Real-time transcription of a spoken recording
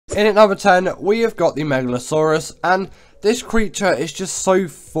In at number 10, we have got the Megalosaurus, and this creature is just so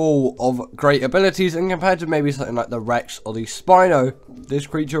full of great abilities, and compared to maybe something like the Rex or the Spino, this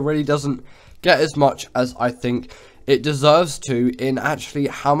creature really doesn't get as much as I think it deserves to in actually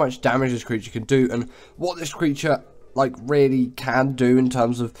how much damage this creature can do, and what this creature like really can do in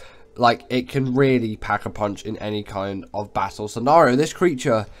terms of like it can really pack a punch in any kind of battle scenario. This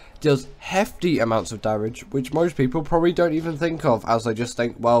creature does hefty amounts of damage, which most people probably don't even think of, as they just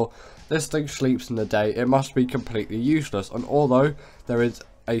think, well, this thing sleeps in the day, it must be completely useless. And although there is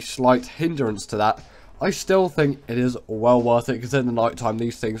a slight hindrance to that, I still think it is well worth it, because in the night time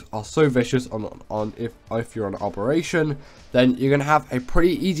these things are so vicious. If you're on operation, then you're gonna have a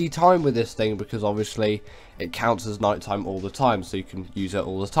pretty easy time with this thing, because obviously it counts as nighttime all the time, so you can use it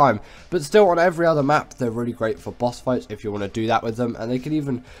all the time. But still, on every other map, they're really great for boss fights if you want to do that with them, and they can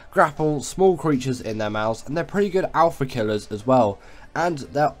even grapple small creatures in their mouths, and they're pretty good alpha killers as well. And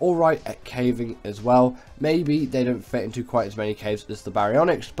they're alright at caving as well. Maybe they don't fit into quite as many caves as the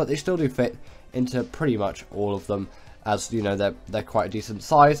Baryonyx, but they still do fit into pretty much all of them, as you know, they're quite a decent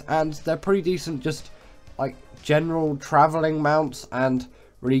size, and they're pretty decent just like general traveling mounts, and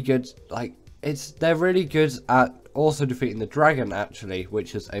really good like they're really good at also defeating the dragon, actually,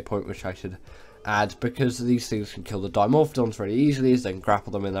 which is a point which I should add, because these things can kill the Dimorphodons very easily as they can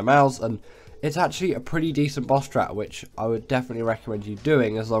grapple them in their mouths, and it's actually a pretty decent boss strat, which I would definitely recommend you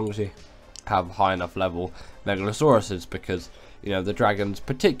doing as long as you have high enough level Megalosauruses, because you know the dragon's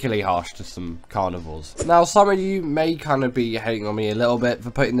particularly harsh to some carnivores. Now, some of you may kind of be hating on me a little bit for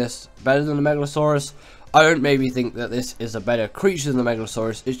putting this better than the Megalosaurus. I don't maybe think that this is a better creature than the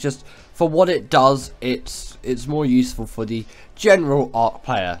Megalosaurus. It's just for what it does, it's more useful for the general Ark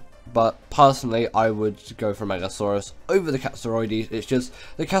player. But personally, I would go for Megalosaurus over the Castorides. It's just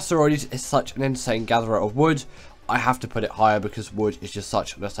the Castorides is such an insane gatherer of wood. I have to put it higher because wood is just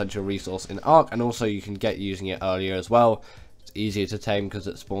such an essential resource in Ark, and also you can get using it earlier as well. It's easier to tame because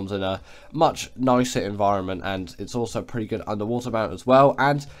it spawns in a much nicer environment, and it's also a pretty good underwater mount as well,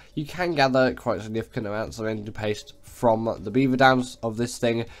 and you can gather quite significant amounts of energy paste from the beaver dams of this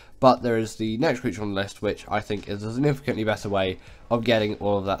thing. But there is the next creature on the list, which I think is a significantly better way of getting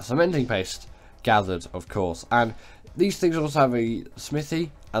all of that cementing paste gathered, of course. And these things also have a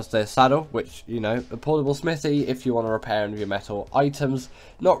smithy as their saddle, which, you know, a portable smithy if you want to repair any of your metal items.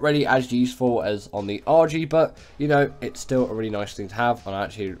 Not really as useful as on the RG, but, you know, it's still a really nice thing to have. And I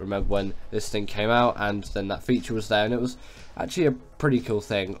actually remember when this thing came out, and then that feature was there, and it was actually a pretty cool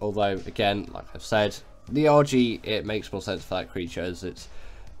thing. Although, again, like I've said, the RG, it makes more sense for that creature, as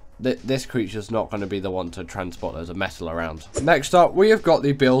this creature's not going to be the one to transport loads of metal around. Next up, we have got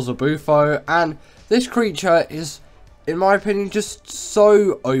the Beelzebufo, and this creature is, in my opinion, just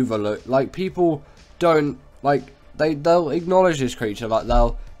so overlooked. Like, people don't, like, they'll acknowledge this creature, like,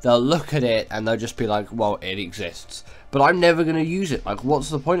 they'll look at it and they'll just be like, well, it exists. But I'm never going to use it. Like, what's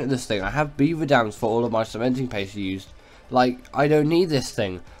the point of this thing? I have beaver dams for all of my cementing paste used. Like, I don't need this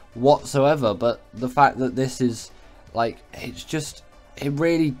thing whatsoever. But the fact that this is, like, it's just, it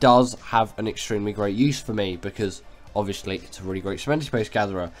really does have an extremely great use for me, because obviously it's a really great cementing paste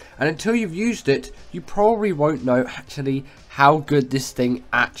gatherer, and until you've used it, you probably won't know actually how good this thing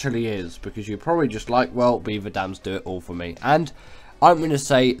actually is, because you're probably just like, well, beaver dams do it all for me. And I'm going to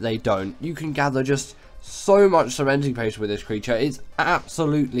say they don't. You can gather just so much cementing paste with this creature. It's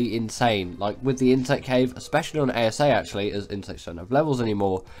absolutely insane. Like with the insect cave, especially on ASA actually, as insects don't have levels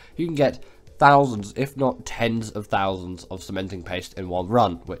anymore, you can get thousands, if not tens of thousands of cementing paste in one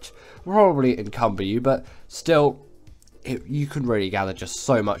run, which will probably encumber you, but still, you can really gather just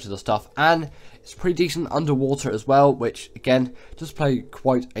so much of the stuff, and it's pretty decent underwater as well, which again does play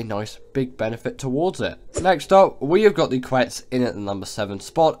quite a nice big benefit towards it. Next up, we have got the Quetz in at the number 7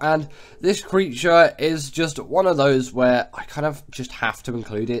 spot, and this creature is just one of those where I kind of just have to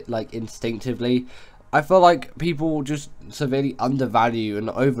include it, like, instinctively. I feel like people just severely undervalue and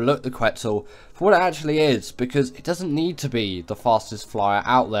overlook the Quetzal for what it actually is, because it doesn't need to be the fastest flyer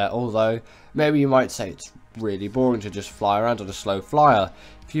out there, although maybe you might say it's really boring to just fly around on a slow flyer.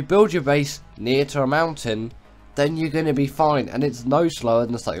 If you build your base near to a mountain, then you're going to be fine, and it's no slower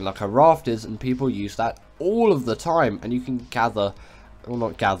than something like a raft is, and people use that all of the time, and you can gather, well,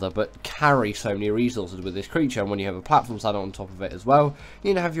 not gather, but carry so many resources with this creature. And when you have a platform saddle on top of it as well,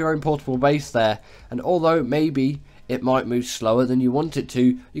 you can have your own portable base there, and although maybe it might move slower than you want it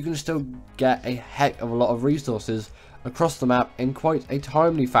to, you can still get a heck of a lot of resources across the map in quite a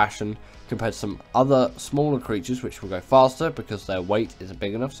timely fashion, compared to some other smaller creatures which will go faster because their weight isn't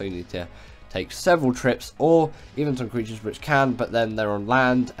big enough, so you need to take several trips, or even some creatures which can, but then they're on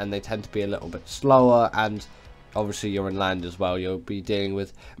land and they tend to be a little bit slower, and obviously you're in land as well, you'll be dealing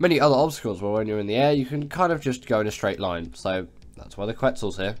with many other obstacles, but when you're in the air, you can kind of just go in a straight line. So that's why the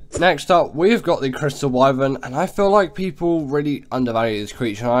Quetzal's here. Next up, we've got the Crystal Wyvern, and I feel like people really undervalue this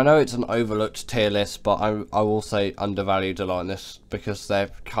creature. I know it's an overlooked tier list, but I will say undervalued a lot in this, because they're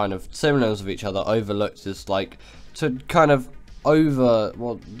kind of similar of each other. Overlooked is like to kind of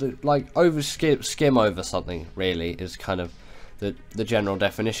skim over something, really, is kind of the general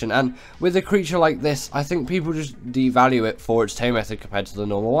definition. And with a creature like this, I think people just devalue it for its tame method compared to the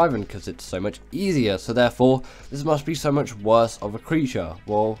normal wyvern, because it's so much easier. So therefore, this must be so much worse of a creature.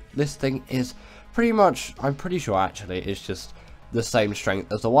 Well, this thing is pretty much, I'm pretty sure actually, it's just the same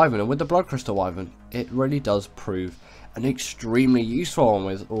strength as the wyvern. And with the Blood Crystal Wyvern, it really does prove an extremely useful one.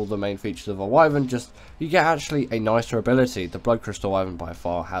 With all the main features of a wyvern, just you get actually a nicer ability. The Blood Crystal Wyvern by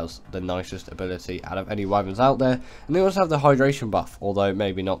far has the nicest ability out of any wyverns out there, and they also have the hydration buff, although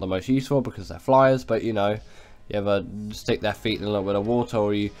maybe not the most useful because they're flyers. But you know, you ever stick their feet in a little bit of water,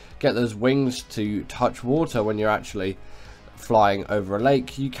 or you get those wings to touch water when you're actually flying over a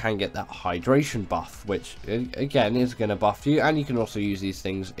lake, you can get that hydration buff, which again is going to buff you. And you can also use these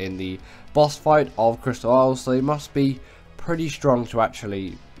things in the boss fight of Crystal Isles, so they must be pretty strong to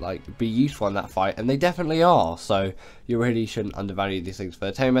actually like be useful in that fight, and they definitely are. So you really shouldn't undervalue these things for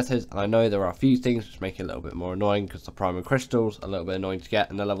the tame methods. And I know there are a few things which make it a little bit more annoying, because the primary crystals are a little bit annoying to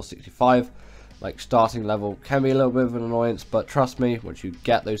get, and they're level 65. Like starting level can be a little bit of an annoyance, but trust me, once you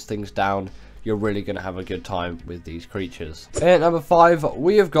get those things down, you're really going to have a good time with these creatures. At number 5,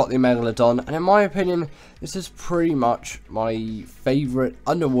 we have got the Megalodon, and in my opinion, this is pretty much my favourite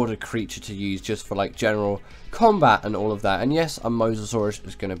underwater creature to use, just for like general combat and all of that. And yes, a Mosasaurus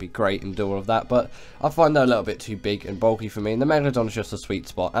is going to be great and do all of that, but I find that a little bit too big and bulky for me, and the Megalodon is just a sweet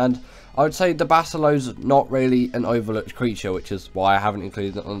spot. And I would say the Basilo's not really an overlooked creature, which is why I haven't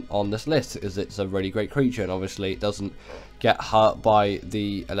included it on this list, is it's a really great creature, and obviously it doesn't get hurt by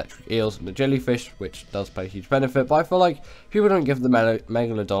the electric eels and the jellyfish, which does play a huge benefit. But I feel like people don't give the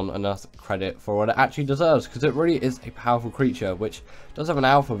Megalodon enough credit for what it actually deserves, because it really is a powerful creature, which does have an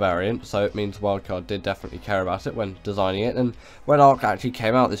alpha variant, so it means Wildcard did definitely care about it when designing it. And when Ark actually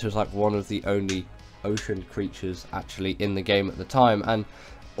came out, this was like one of the only ocean creatures actually in the game at the time. And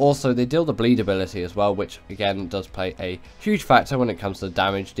also they deal the bleed ability as well, which again does play a huge factor when it comes to the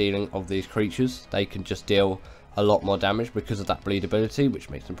damage dealing of these creatures. They can just deal a lot more damage because of that bleed ability, which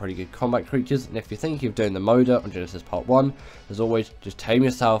makes them pretty good combat creatures. And if you're thinking of doing the Moda on Genesis Part 1, as always, just tame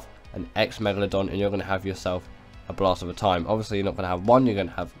yourself an X-Megalodon and you're going to have yourself a blast of a time. Obviously you're not going to have one, you're going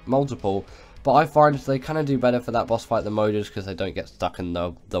to have multiple, but I find they kind of do better for that boss fight than Modas, because they don't get stuck in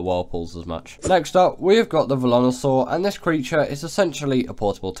the whirlpools as much. Next up, we've got the Velonosaur, and this creature is essentially a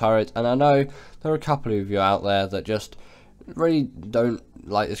portable turret. And I know there are a couple of you out there that just really don't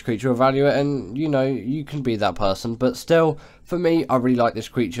like this creature or value it, and you know, you can be that person, but still, for me, I really like this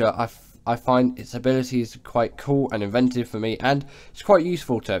creature. I find its abilities quite cool and inventive for me, and it's quite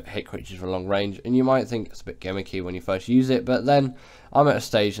useful to hit creatures from long range. And you might think it's a bit gimmicky when you first use it, but then I'm at a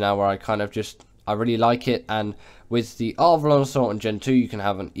stage now where I really like it. And with the Velonosaur on Gen 2, you can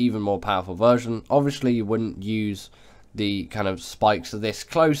have an even more powerful version. Obviously you wouldn't use the kind of spikes this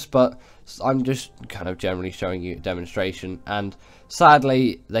close, but I'm just kind of generally showing you a demonstration. And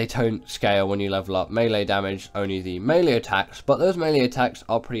sadly, they don't scale when you level up melee damage, only the melee attacks, but those melee attacks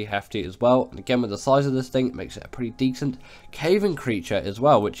are pretty hefty as well. And again, with the size of this thing, it makes it a pretty decent caving creature as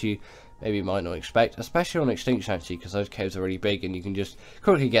well, which you maybe might not expect, especially on Extinction actually, because those caves are really big and you can just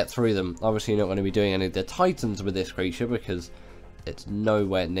quickly get through them. Obviously, you're not going to be doing any of the titans with this creature, because it's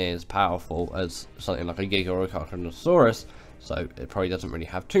nowhere near as powerful as something like a Giga or a Carnosaurus, so it probably doesn't really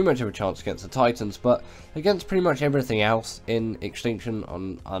have too much of a chance against the Titans. But against pretty much everything else in Extinction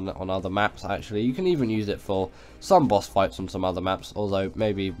on other maps, actually, you can even use it for some boss fights on some other maps, although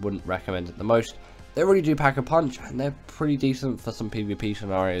maybe wouldn't recommend it the most. They really do pack a punch, and they're pretty decent for some PvP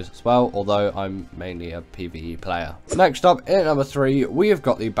scenarios as well, although I'm mainly a PvE player. Next up, at number 3, we have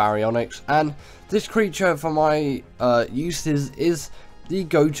got the Baryonyx, and this creature for my uses is the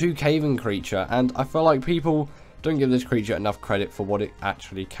go-to caving creature, and I feel like people don't give this creature enough credit for what it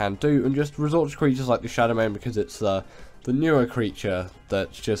actually can do, and just resort to creatures like the Shadowmane because it's the newer creature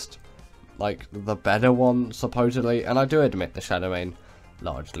that's just like the better one, supposedly. And I do admit the Shadowmane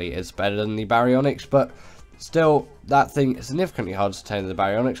largely is better than the Baryonyx, but still, that thing is significantly harder to tame than the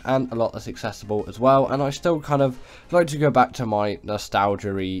Baryonyx, and a lot less accessible as well. And I still kind of like to go back to my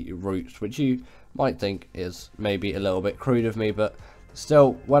nostalgia-y roots, which you might think is maybe a little bit crude of me, but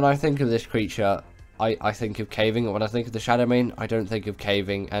still, when I think of this creature, I think of caving, and when I think of the Shadowmane, I don't think of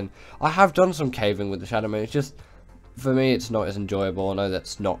caving. And I have done some caving with the Shadowmane, it's just for me, it's not as enjoyable. I know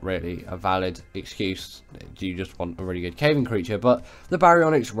that's not really a valid excuse. You just want a really good caving creature, but the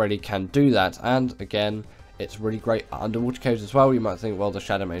Baryonyx really can do that. And again, it's really great at underwater caves as well. You might think, well, the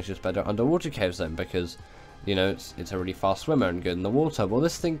Shadowmane is just better at underwater caves then, because, you know, it's a really fast swimmer and good in the water. Well,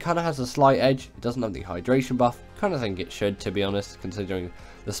 this thing kind of has a slight edge. It doesn't have the hydration buff. Kind of think it should, to be honest, considering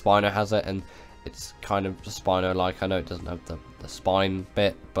the Spino has it, and it's kind of Spino-like. I know it doesn't have the spine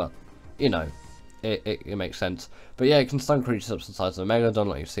bit, but, you know, it makes sense. But yeah, it can stun creatures up to the size of a Megalodon,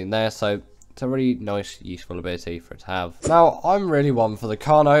 like you've seen there, so it's a really nice, useful ability for it to have. Now, I'm really one for the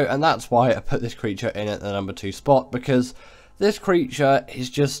Carno, and that's why I put this creature in at the number 2 spot, because this creature is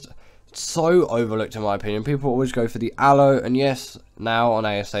just so overlooked in my opinion. People always go for the Aloe, and yes, now on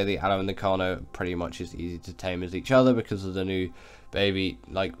ASA, the Aloe and the Carno pretty much as easy to tame as each other because of the new baby,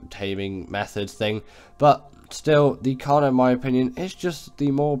 like, taming methods thing, but still, the Carno, in my opinion, is just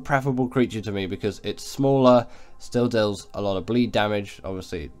the more preferable creature to me because it's smaller, still deals a lot of bleed damage.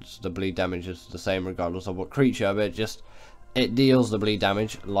 Obviously, the bleed damage is the same regardless of what creature, but it deals the bleed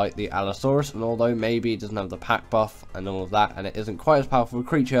damage like the Allosaurus, and although maybe it doesn't have the pack buff and all of that, and it isn't quite as powerful a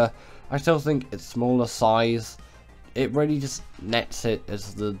creature, I still think its smaller size, it really just nets it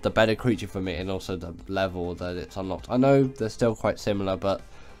as the better creature for me, and also the level that it's unlocked. I know they're still quite similar, but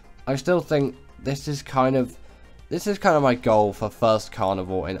I still think this is kind of my goal for first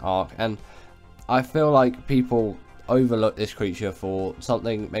carnivore in Ark, and I feel like people overlook this creature for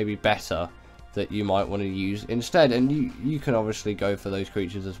something maybe better that you might want to use instead, and you can obviously go for those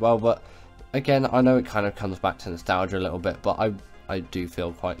creatures as well, but again, I know it kind of comes back to nostalgia a little bit, but I do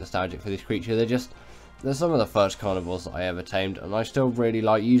feel quite nostalgic for this creature. They're some of the first carnivores that I ever tamed, and I still really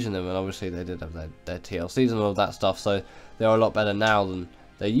like using them, and obviously they did have their TLCs and all of that stuff, so they're a lot better now than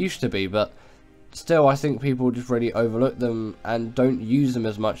they used to be, but still, I think people just really overlook them and don't use them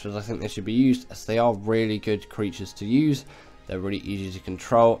as much as I think they should be used, as they are really good creatures to use. They're really easy to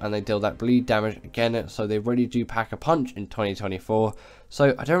control, and they deal that bleed damage again, so they really do pack a punch in 2024.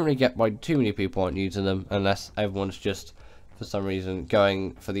 So I don't really get why too many people aren't using them, unless everyone's just, for some reason,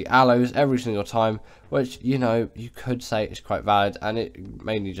 going for the Aloes every single time, which, you know, you could say is quite valid, and it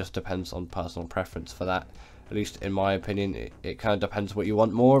mainly just depends on personal preference for that. At least in my opinion, it kind of depends what you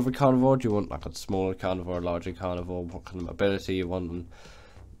want more of a carnivore. Do you want like a smaller carnivore, a larger carnivore, what kind of ability you want, and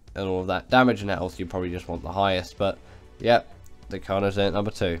all of that. Damage and health, you probably just want the highest, but yeah, the Carno's in at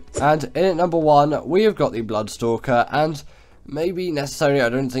number 2. And in at number 1, we have got the Bloodstalker, and maybe necessarily I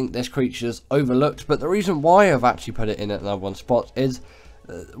don't think this creature's overlooked, but the reason why I've actually put it in at number 1 spot is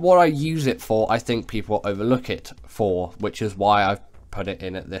what I use it for. I think people overlook it for, which is why I've put it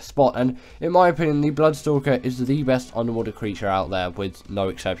in at this spot. And in my opinion, the Bloodstalker is the best underwater creature out there, with no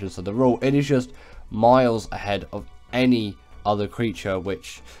exceptions to the rule. It is just miles ahead of any other creature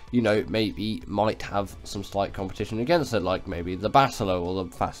which, you know, maybe might have some slight competition against it, like maybe the Basilo or the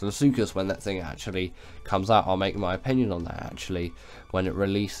Facilosuchus when that thing actually comes out. I'll make my opinion on that actually when it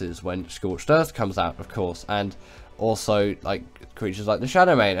releases, when Scorched Earth comes out, of course, and also like creatures like the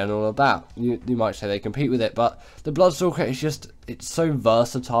Shadowmane and all of that. You might say they compete with it, but the Bloodstalker is just, it's so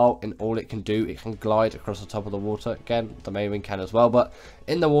versatile in all it can do. It can glide across the top of the water. Again, the Maven can as well, but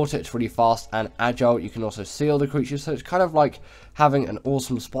in the water it's really fast and agile. You can also seal the creatures, so it's kind of like having an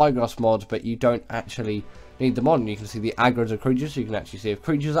awesome Spyglass mod, but you don't actually need the mod, and you can see the aggroed of creatures, so you can actually see if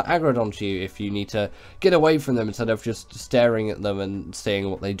creatures are aggroed onto you, if you need to get away from them instead of just staring at them and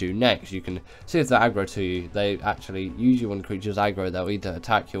seeing what they do next. You can see if they're aggro to you. They actually, usually when creatures aggro, they'll either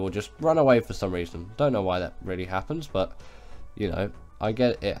attack you or just run away for some reason. Don't know why that really happens, but, you know, I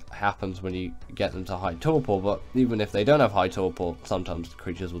get it happens when you get them to high torpor, but even if they don't have high torpor, sometimes the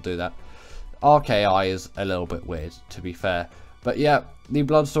creatures will do that. RKI is a little bit weird, to be fair. But yeah, the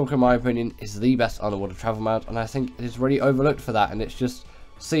Bloodstalker, in my opinion, is the best underwater travel mount, and I think it is really overlooked for that, and it's just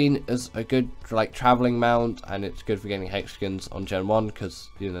seen as a good, like, traveling mount, and it's good for getting hexagons on Gen 1, because,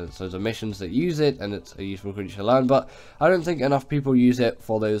 you know, there's missions that use it, and it's a useful creature to learn, but I don't think enough people use it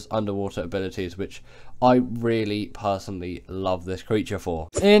for those underwater abilities, which I really personally love this creature for.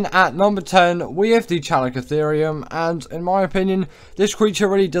 In at number 10, we have the Chalicotherium, and in my opinion, this creature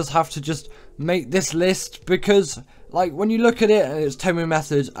really does have to just make this list, because, like, when you look at it and its taming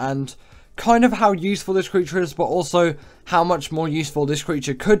methods and kind of how useful this creature is, but also how much more useful this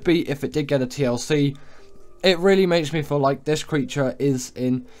creature could be if it did get a TLC, it really makes me feel like this creature is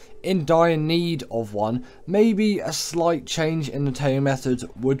in dire need of one. Maybe a slight change in the taming methods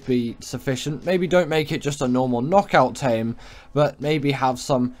would be sufficient. Maybe don't make it just a normal knockout tame, but maybe have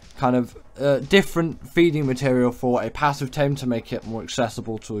some kind of different feeding material for a passive tame to make it more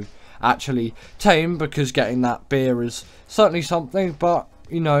accessible to actually tame, because getting that beer is certainly something, but,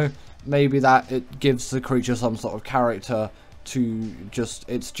 you know, maybe that it gives the creature some sort of character to just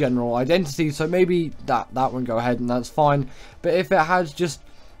its general identity, so maybe that won't go ahead, and that's fine. But if it has just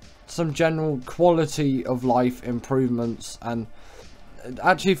some general quality of life improvements, and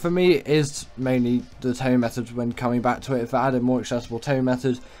actually for me it is mainly the tame method when coming back to it. If it had a more accessible tame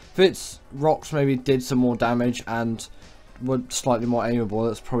method, if its rocks maybe did some more damage and were slightly more aimable,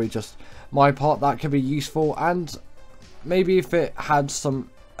 that's probably just my part, that could be useful. And maybe if it had some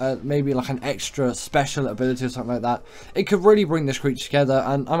maybe like an extra special ability or something like that, it could really bring this creature together.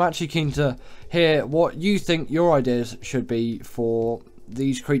 And I'm actually keen to hear what you think your ideas should be for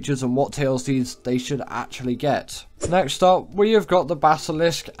these creatures and what TLCs they should actually get. Next up, we have got the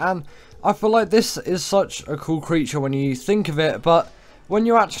Basilisk, and I feel like this is such a cool creature when you think of it, but when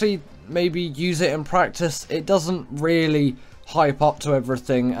you actually maybe use it in practice, it doesn't really hype up to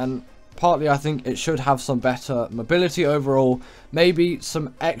everything. And partly I think it should have some better mobility overall, maybe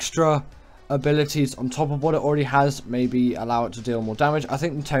some extra abilities on top of what it already has, maybe allow it to deal more damage. I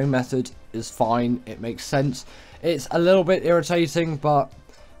think the tame method is fine, it makes sense. It's a little bit irritating, but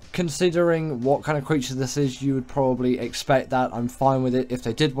considering what kind of creature this is, you would probably expect that. I'm fine with it. If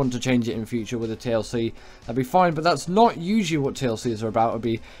they did want to change it in future with a TLC, that'd be fine, but that's not usually what TLCs are about. It'd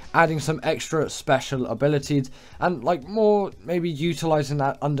be adding some extra special abilities and like more maybe utilizing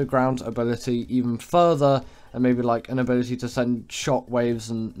that underground ability even further, and maybe like an ability to send shock waves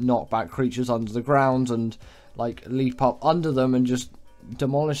and knock back creatures under the ground and like leap up under them and just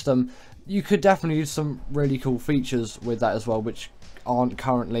demolish them. You could definitely use some really cool features with that as well, which aren't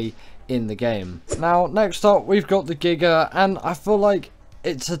currently in the game. Now, next up, we've got the Giga, and I feel like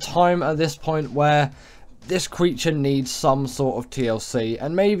it's a time at this point where this creature needs some sort of TLC,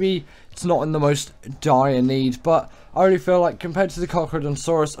 and maybe it's not in the most dire need, but I really feel like compared to the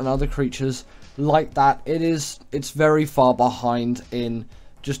Crocodonsaurus and other creatures like that, it's very far behind in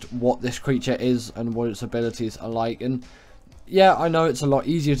just what this creature is and what its abilities are like. And yeah, I know it's a lot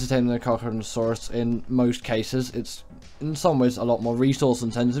easier to tame than a Crocodonsaurus in most cases. It's in some ways a lot more resource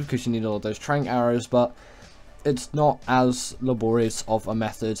intensive because you need all of those trank arrows, but it's not as laborious of a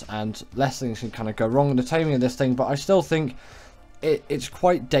method and less things can kind of go wrong in the taming of this thing. But I still think it's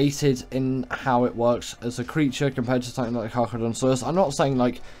quite dated in how it works as a creature compared to something like a Crocodonsaurus. I'm not saying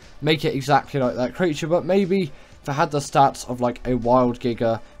like make it exactly like that creature, but maybe if it had the stats of like a wild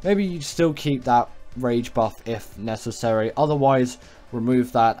Giga, maybe you'd still keep that rage buff if necessary. Otherwise,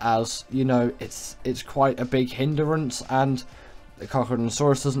 remove that, as you know it's quite a big hindrance, and the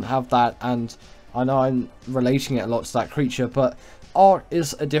Crocodonsaurus doesn't have that. And I know I'm relating it a lot to that creature, but Ark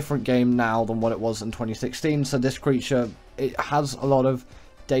is a different game now than what it was in 2016, so this creature, it has a lot of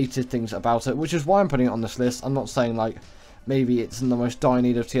dated things about it, which is why I'm putting it on this list. I'm not saying like maybe it's in the most dire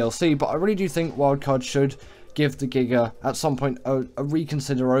need of TLC, but I really do think Wildcard should give the Giga at some point a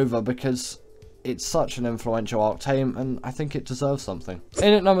reconsider over, because it's such an influential Ark Tame, and I think it deserves something.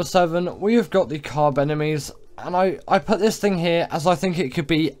 In at number 7, we have got the Carb Enemies, and I put this thing here as I think it could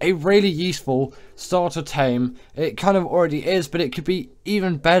be a really useful starter tame. It kind of already is, but it could be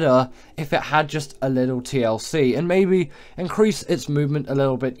even better if it had just a little TLC, and maybe increase its movement a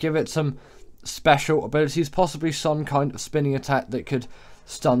little bit, give it some special abilities, possibly some kind of spinning attack that could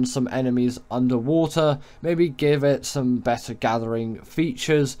stun some enemies underwater, maybe give it some better gathering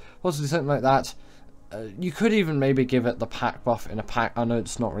features, possibly something like that. You could even maybe give it the pack buff in a pack. I know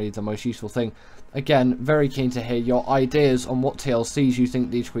it's not really the most useful thing. Again, very keen to hear your ideas on what TLCs you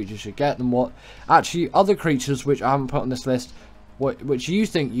think these creatures should get, and what actually other creatures which I haven't put on this list, which you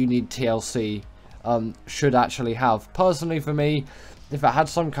think you need TLC should actually have. Personally for me, if it had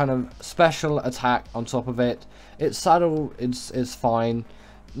some kind of special attack on top of it, its saddle is fine.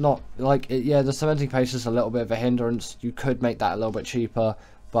 Not like it, yeah, the cementing pace is a little bit of a hindrance. You could make that a little bit cheaper,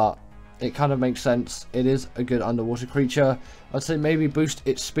 but it kind of makes sense. It is a good underwater creature. I'd say maybe boost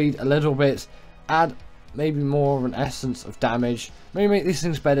its speed a little bit, add maybe more of an essence of damage, maybe make these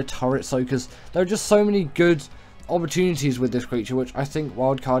things better turret soakers. There are just so many good opportunities with this creature, which I think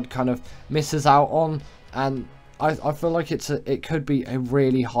Wildcard kind of misses out on, and I feel like it could be a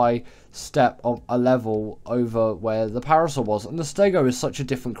really high step of a level over where the Parasaur was. And the Stego is such a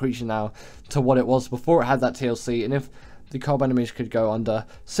different creature now to what it was before it had that TLC, and if the Carb Enemies could go under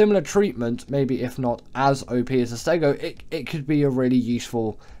similar treatment, maybe if not as OP as the Stego, it could be a really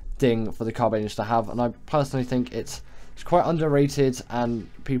useful thing for the Carb Enemies to have. And I personally think it's quite underrated and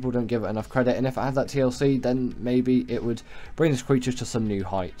people don't give it enough credit, and if it had that TLC, then maybe it would bring this creature to some new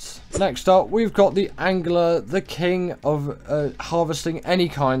heights. Next up, we've got the Angler, the king of harvesting any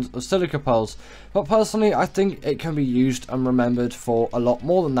kind of silica pearls. But personally, I think it can be used and remembered for a lot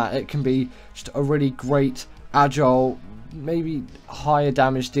more than that. It can be just a really great, agile, maybe higher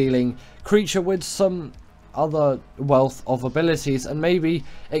damage dealing creature with some other wealth of abilities, and maybe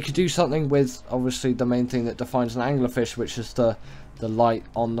it could do something with obviously the main thing that defines an anglerfish, which is the light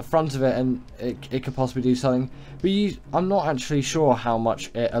on the front of it, and it could possibly do something. But I'm not actually sure how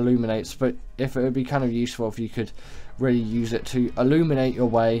much it illuminates, but if it would be kind of useful if you could really use it to illuminate your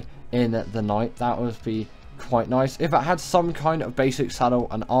way in the night, that would be quite nice. If it had some kind of basic saddle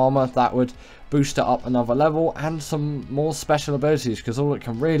and armor, that would boost it up another level, and some more special abilities, because all it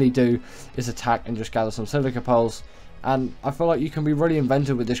can really do is attack and just gather some silica pearls. And I feel like you can be really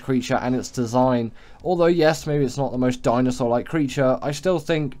inventive with this creature and its design. Although yes, maybe it's not the most dinosaur-like creature, I still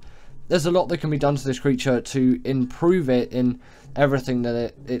think there's a lot that can be done to this creature to improve it in everything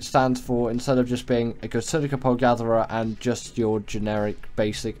that it stands for, instead of just being a good silica pearl gatherer and just your generic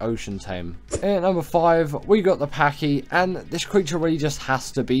basic ocean tame. At number 5, we got the Packy, and this creature really just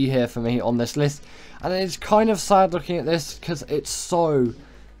has to be here for me on this list. And it's kind of sad looking at this because it's so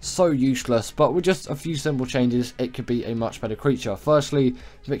useless, but with just a few simple changes it could be a much better creature. Firstly,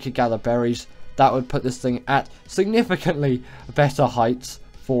 if it could gather berries, that would put this thing at significantly better heights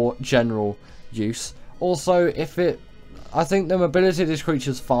for general use. Also, I think the mobility of this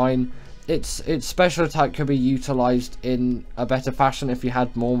creature is fine. Its special attack could be utilized in a better fashion if you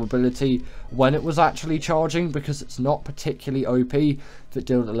had more mobility when it was actually charging, because it's not particularly OP. If it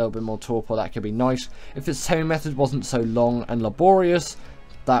dealt a little bit more torpor, that could be nice. If its taming method wasn't so long and laborious,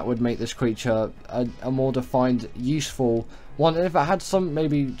 that would make this creature a more defined, useful one. And if it had some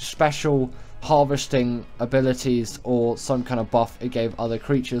maybe special harvesting abilities, or some kind of buff it gave other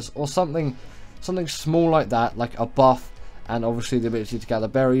creatures, or something small like that, like a buff and obviously the ability to gather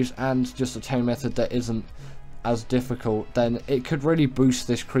berries and just a tame method that isn't as difficult, then it could really boost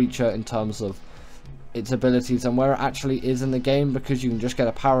this creature in terms of its abilities and where it actually is in the game, because you can just get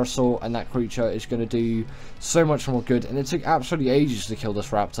a parasaur and that creature is going to do so much more good. And it took absolutely ages to kill this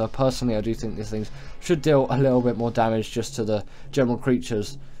raptor. Personally, I do think these things should deal a little bit more damage just to the general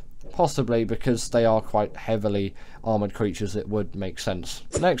creatures, possibly because they are quite heavily armored creatures. It would make sense.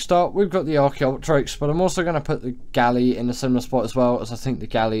 Next up, we've got the Archaeopteryx, but I'm also going to put the galley in a similar spot as well, as I think the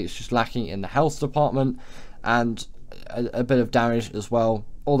galley is just lacking in the health department and a bit of damage as well,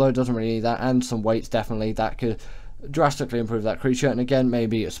 although it doesn't really need that, and some weight definitely that could drastically improve that creature. And again,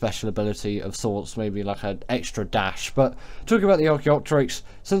 maybe a special ability of sorts, maybe like an extra dash. But talking about the Archaeopteryx,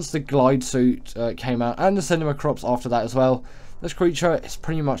 since the glide suit came out, and the cinema crops after that as well, this creature is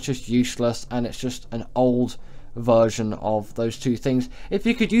pretty much just useless, and it's just an old version of those two things. If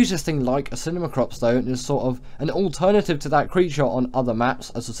you could use this thing like a cinema crops though, and as sort of an alternative to that creature on other maps,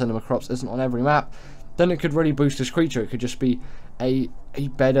 as the cinema crops isn't on every map, then it could really boost this creature. It could just be a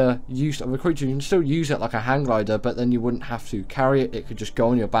better use of a creature. You can still use it like a hang glider, but then you wouldn't have to carry it. It could just go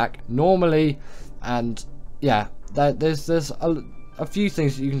on your back normally. And yeah, there's a few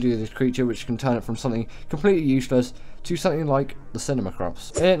things that you can do with this creature which can turn it from something completely useless to something like the cinema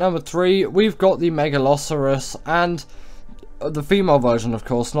crops. At number 3, we've got the Megalosaurus, and the female version, of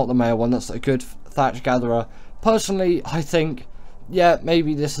course, not the male one. That's a good thatch gatherer. Personally, I think, yeah,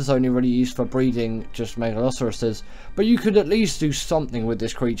 maybe this is only really used for breeding just Megalosauruses, but you could at least do something with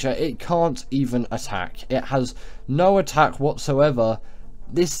this creature. It can't even attack. It has no attack whatsoever.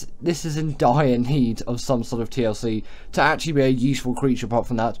 This is in dire need of some sort of TLC to actually be a useful creature. Apart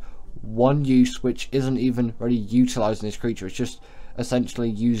from that one use, which isn't even really utilizing this creature, it's just essentially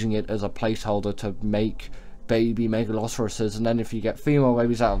using it as a placeholder to make baby Megalosauruses, and then if you get female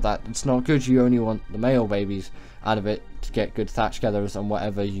babies out of that, it's not good. You only want the male babies out of it to get good thatch gatherers and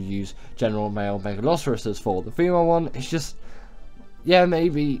whatever you use general male Megalosauruses for. The female one is just, yeah,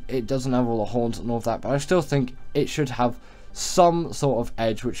 maybe it doesn't have all the horns and all of that, but I still think it should have some sort of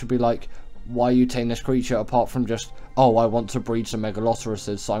edge, which would be like, why you tame this creature apart from just, oh, I want to breed some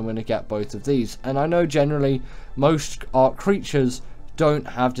Megalosauruses, so I'm going to get both of these. And I know generally most Ark creatures don't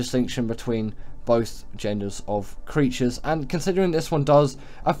have distinction between both genders of creatures, and considering this one does,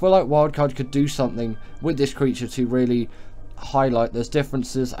 I feel like Wildcard could do something with this creature to really highlight those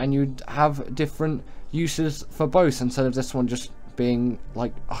differences, and you'd have different uses for both instead of this one just being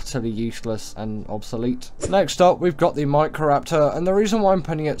like utterly useless and obsolete. Next up, we've got the Microraptor, and the reason why I'm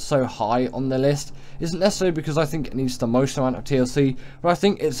putting it so high on the list isn't necessarily because I think it needs the most amount of TLC, but I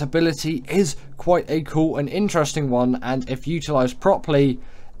think its ability is quite a cool and interesting one, and if utilized properly,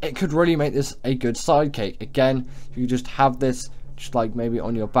 it could really make this a good sidekick. Again, you just have this just like maybe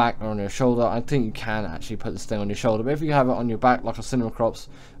on your back or on your shoulder. I think you can actually put this thing on your shoulder, but if you have it on your back like a Cinemacrops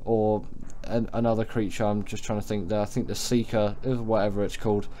or another creature, I'm just trying to think there, I think the Seeker, whatever it's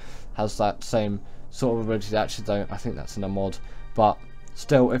called, has that same sort of ability. Actually, don't, I think that's in a mod, but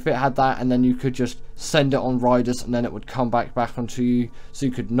still, if it had that and then you could just send it on riders and then it would come back onto you, so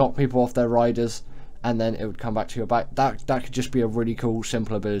you could knock people off their riders and then it would come back to your back. That could just be a really cool,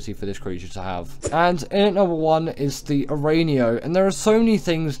 simple ability for this creature to have. And in at number 1 is the Aranio, and there are so many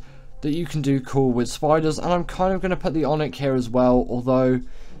things that you can do cool with spiders, and I'm kind of going to put the Onyx here as well, although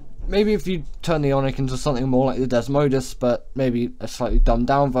maybe if you turn the Onyx into something more like the Desmodus, but maybe a slightly dumbed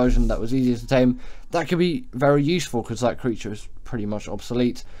down version that was easier to tame, that could be very useful because that creature is pretty much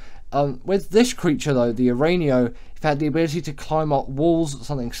obsolete. With this creature though, the Aranio, if it had the ability to climb up walls,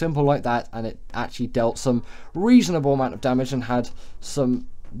 something simple like that, and it actually dealt some reasonable amount of damage and had some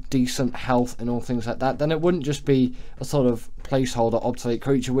decent health and all things like that, then it wouldn't just be a sort of placeholder obsolete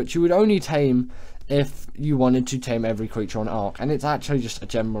creature which you would only tame if you wanted to tame every creature on Ark, and it's actually just a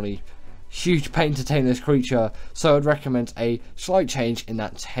generally huge pain to tame this creature, so I'd recommend a slight change in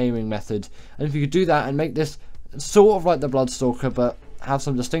that taming method. And if you could do that and make this sort of like the Bloodstalker but have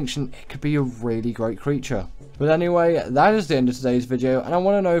some distinction, it could be a really great creature. But anyway, that is the end of today's video, and I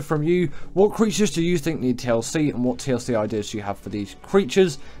want to know from you, what creatures do you think need TLC, and what TLC ideas do you have for these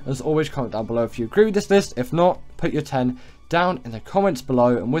creatures? As always, comment down below if you agree with this list. If not, put your 10 down in the comments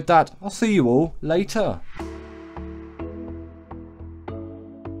below, and with that, I'll see you all later.